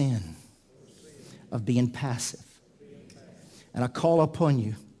the sin of being passive. And I call upon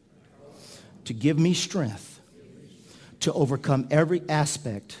you to give me strength to overcome every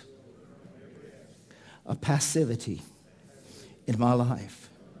aspect of passivity in my life.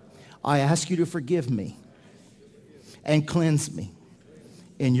 I ask you to forgive me and cleanse me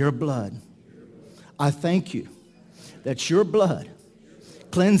in your blood. I thank you that your blood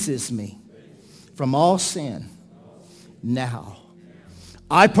cleanses me from all sin. Now,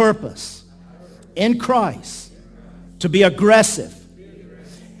 I purpose in Christ to be aggressive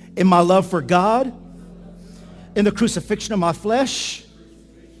in my love for God, in the crucifixion of my flesh,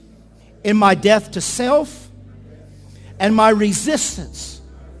 in my death to self, and my resistance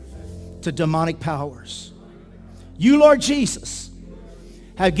to demonic powers. You, Lord Jesus,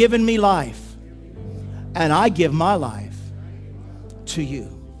 have given me life, and I give my life to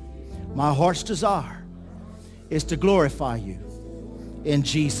you. My heart's desire is to glorify you in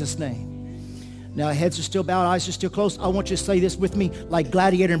Jesus' name. Now, heads are still bowed, eyes are still closed. I want you to say this with me like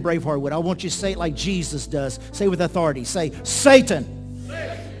Gladiator and Braveheart would. I want you to say it like Jesus does. Say with authority. Say, Satan,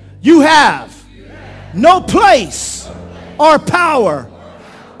 you have no place or power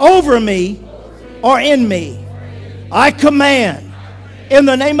over me or in me. I command in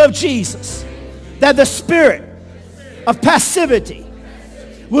the name of Jesus that the spirit of passivity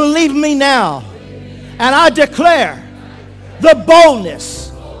will leave me now. And I declare the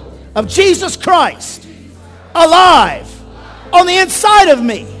boldness of Jesus Christ alive on the inside of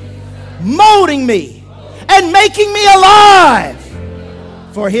me, molding me and making me alive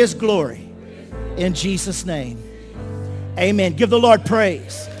for his glory. In Jesus' name, amen. Give the Lord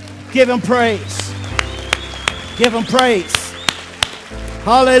praise. Give him praise. Give him praise.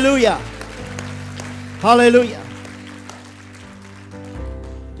 Hallelujah. Hallelujah.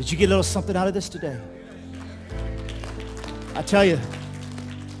 Did you get a little something out of this today? I tell you,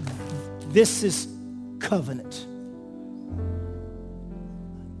 this is covenant.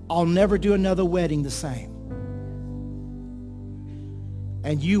 I'll never do another wedding the same.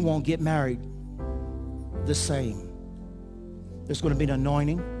 And you won't get married the same. There's going to be an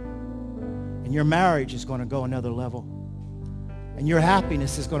anointing, and your marriage is going to go another level, and your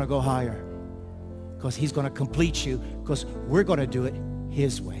happiness is going to go higher, because he's going to complete you, because we're going to do it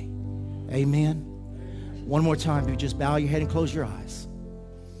his way. Amen. One more time, you just bow your head and close your eyes.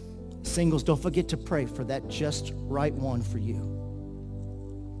 Singles, don't forget to pray for that just right one for you.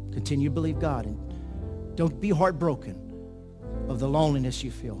 Continue to believe God, and don't be heartbroken of the loneliness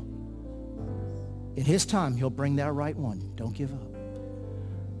you feel. In his time, he'll bring that right one. Don't give up.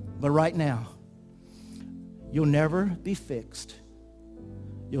 But right now, you'll never be fixed.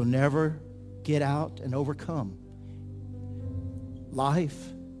 You'll never get out and overcome life,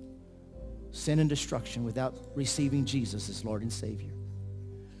 sin, and destruction without receiving Jesus as Lord and Savior.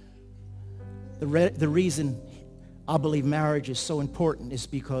 The reason I believe marriage is so important is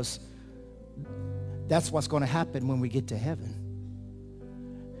because that's what's going to happen when we get to heaven.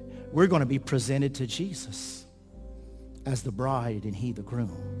 We're going to be presented to Jesus as the bride and he the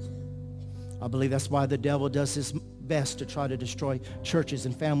groom. I believe that's why the devil does his best to try to destroy churches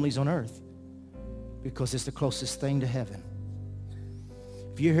and families on earth, because it's the closest thing to heaven.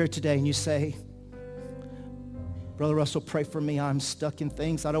 If you're here today and you say, Brother Russell, pray for me. I'm stuck in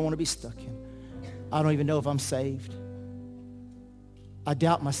things I don't want to be stuck in. I don't even know if I'm saved. I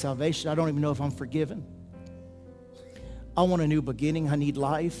doubt my salvation. I don't even know if I'm forgiven. I want a new beginning. I need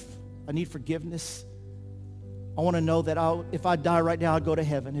life. I need forgiveness. I want to know that if I die right now, I'll go to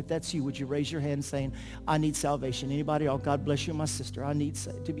heaven. If that's you, would you raise your hand saying, I need salvation? Anybody else? God bless you, my sister. I need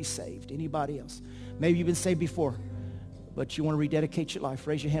to be saved. Anybody else? Maybe you've been saved before, but you want to rededicate your life.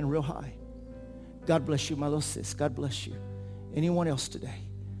 Raise your hand real high. God bless you, my little sis. God bless you. Anyone else today?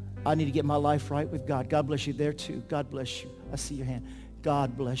 I need to get my life right with God. God bless you there too. God bless you. I see your hand.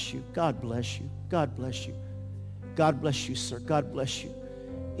 God bless you. God bless you. God bless you. God bless you, sir. God bless you.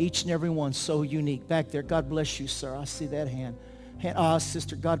 Each and every one so unique. Back there, God bless you, sir. I see that hand.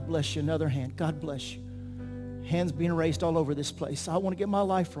 Sister, God bless you. Another hand. God bless you. Hands being raised all over this place. I want to get my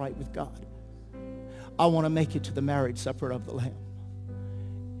life right with God. I want to make it to the marriage supper of the Lamb.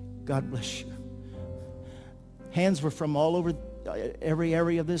 God bless you. Hands were from all over every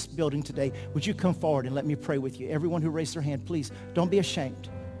area of this building today. Would you come forward and let me pray with you? Everyone who raised their hand, please don't be ashamed.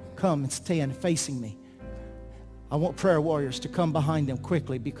 Come and stand facing me. I want prayer warriors to come behind them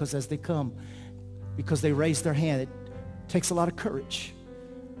quickly, because as they come, because they raise their hand, it takes a lot of courage.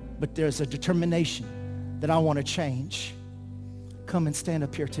 But there's a determination that I want to change. Come and stand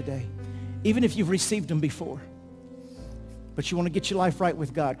up here today. Even if you've received them before, but you want to get your life right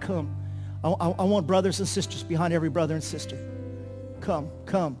with God, come. I want brothers and sisters behind every brother and sister. Come,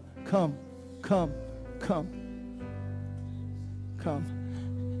 come, come, come, come,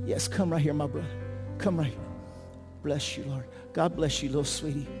 come. Yes, come right here, my brother. Come right here. Bless you, Lord. God bless you, little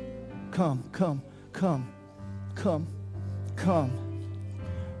sweetie. Come, come, come, come, come.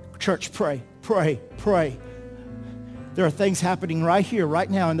 Church, pray, pray, pray. There are things happening right here, right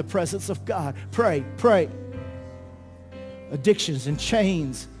now in the presence of God. Pray, pray. Addictions and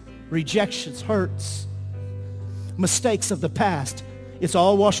chains, rejections, hurts, mistakes of the past. It's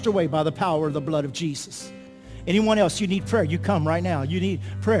all washed away by the power of the blood of Jesus. Anyone else, you need prayer, you come right now. You need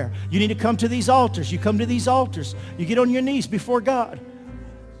prayer. You need to come to these altars. You come to these altars. You get on your knees before God.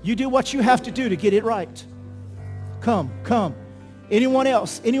 You do what you have to do to get it right. Come, come. Anyone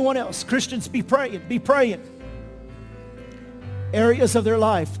else? Anyone else? Christians, be praying, be praying. Areas of their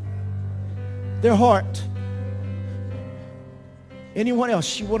life, their heart. Anyone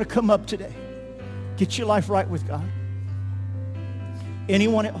else, you want to come up today? Get your life right with God.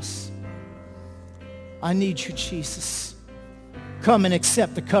 Anyone else? I need you, Jesus. Come and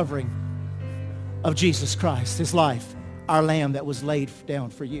accept the covering of Jesus Christ, his life, our lamb that was laid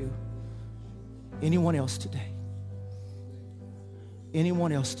down for you. Anyone else today?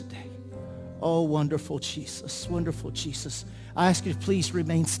 Anyone else today? Oh, wonderful Jesus, wonderful Jesus. I ask you to please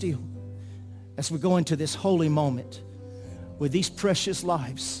remain still as we go into this holy moment with these precious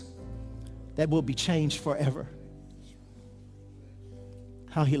lives that will be changed forever.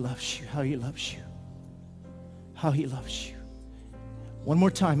 How he loves you, how he loves you, how he loves you. One more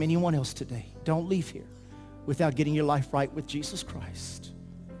time, anyone else today, don't leave here without getting your life right with Jesus Christ.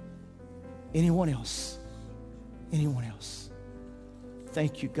 Anyone else? Anyone else?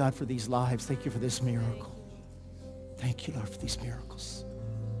 Thank you, God, for these lives. Thank you for this miracle. Thank you, Lord, for these miracles.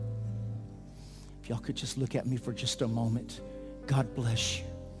 If y'all could just look at me for just a moment. God bless you.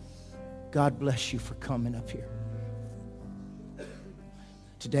 God bless you for coming up here.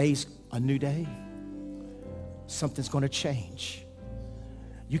 Today's a new day. Something's going to change.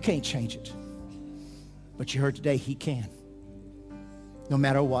 You can't change it. But you heard today, he can. No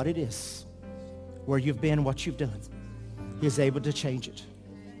matter what it is, where you've been, what you've done, he is able to change it.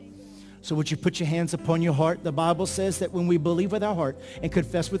 So would you put your hands upon your heart? The Bible says that when we believe with our heart and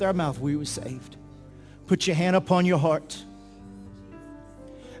confess with our mouth, we were saved. Put your hand upon your heart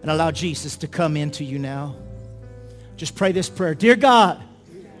and allow Jesus to come into you now. Just pray this prayer. Dear God,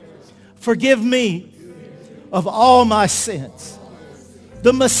 forgive me of all my sins,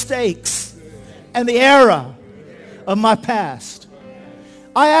 the mistakes, and the error of my past.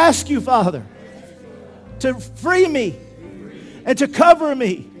 I ask you, Father, to free me and to cover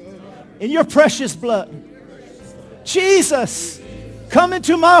me in your precious blood. Jesus, come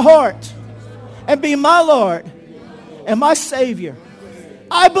into my heart and be my Lord and my Savior.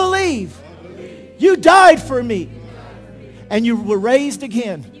 I believe you died for me and you were raised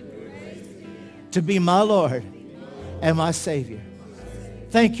again to be my Lord and my Savior.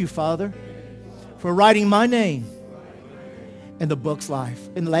 Thank you, Father, for writing my name in the book's life,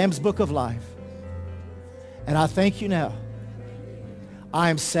 in the Lamb's book of life. And I thank you now. I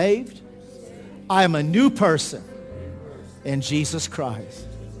am saved. I am a new person in Jesus Christ.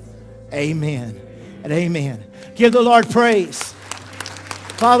 Amen and amen. Give the Lord praise.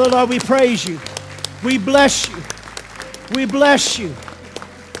 Father, Lord, we praise you. We bless you. We bless you.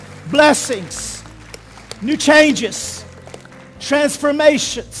 Blessings, new changes,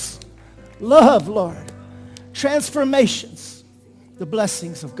 transformations, love, Lord, transformations, the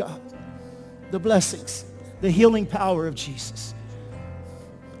blessings of God, the blessings, the healing power of Jesus.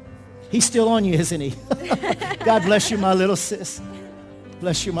 He's still on you, isn't he? God bless you, my little sis.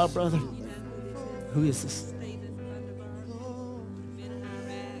 Bless you, my brother. Who is this?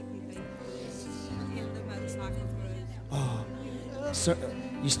 Oh, sir,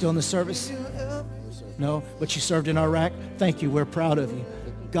 you still in the service? No, but you served in Iraq. Thank you. We're proud of you.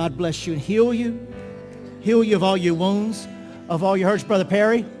 God bless you and heal you. Heal you of all your wounds, of all your hurts. Brother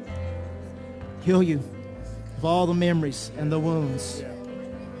Perry, heal you of all the memories and the wounds.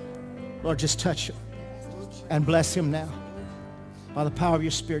 Lord, just touch him and bless him now. By the power of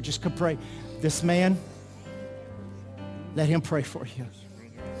your Spirit, just come pray. This man, let him pray for you.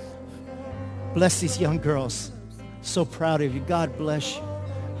 Bless these young girls. So proud of you. God bless you.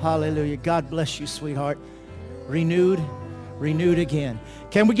 Hallelujah. God bless you, sweetheart. Renewed again.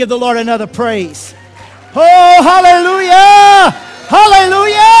 Can we give the Lord another praise? Oh, hallelujah!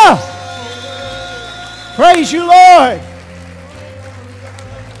 Hallelujah! Praise you, Lord.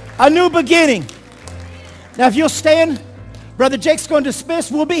 A new beginning. Now, if you'll stand, Brother Jake's going to dismiss.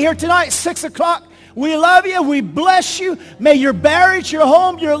 We'll be here tonight, 6 o'clock. We love you. We bless you. May your marriage, your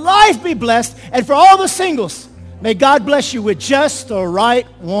home, your life be blessed. And for all the singles, may God bless you with just the right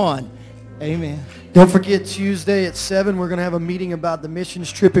one. Amen. Don't forget, Tuesday at 7, we're going to have a meeting about the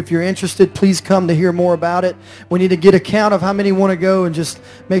missions trip. If you're interested, please come to hear more about it. We need to get a count of how many want to go and just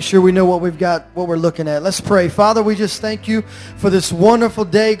make sure we know what we've got, what we're looking at. Let's pray. Father, we just thank you for this wonderful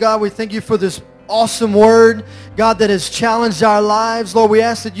day, God. We thank you for this awesome word, God, that has challenged our lives. Lord, we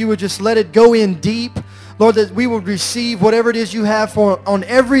ask that you would just let it go in deep. Lord, that we would receive whatever it is you have for on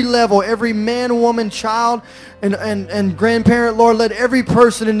every level, every man, woman, child, and grandparent. Lord, let every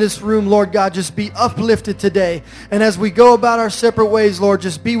person in this room, Lord God, just be uplifted today. And as we go about our separate ways, Lord,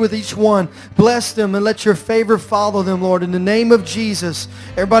 just be with each one. Bless them and let your favor follow them, Lord. In the name of Jesus,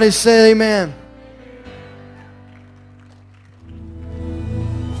 everybody say amen.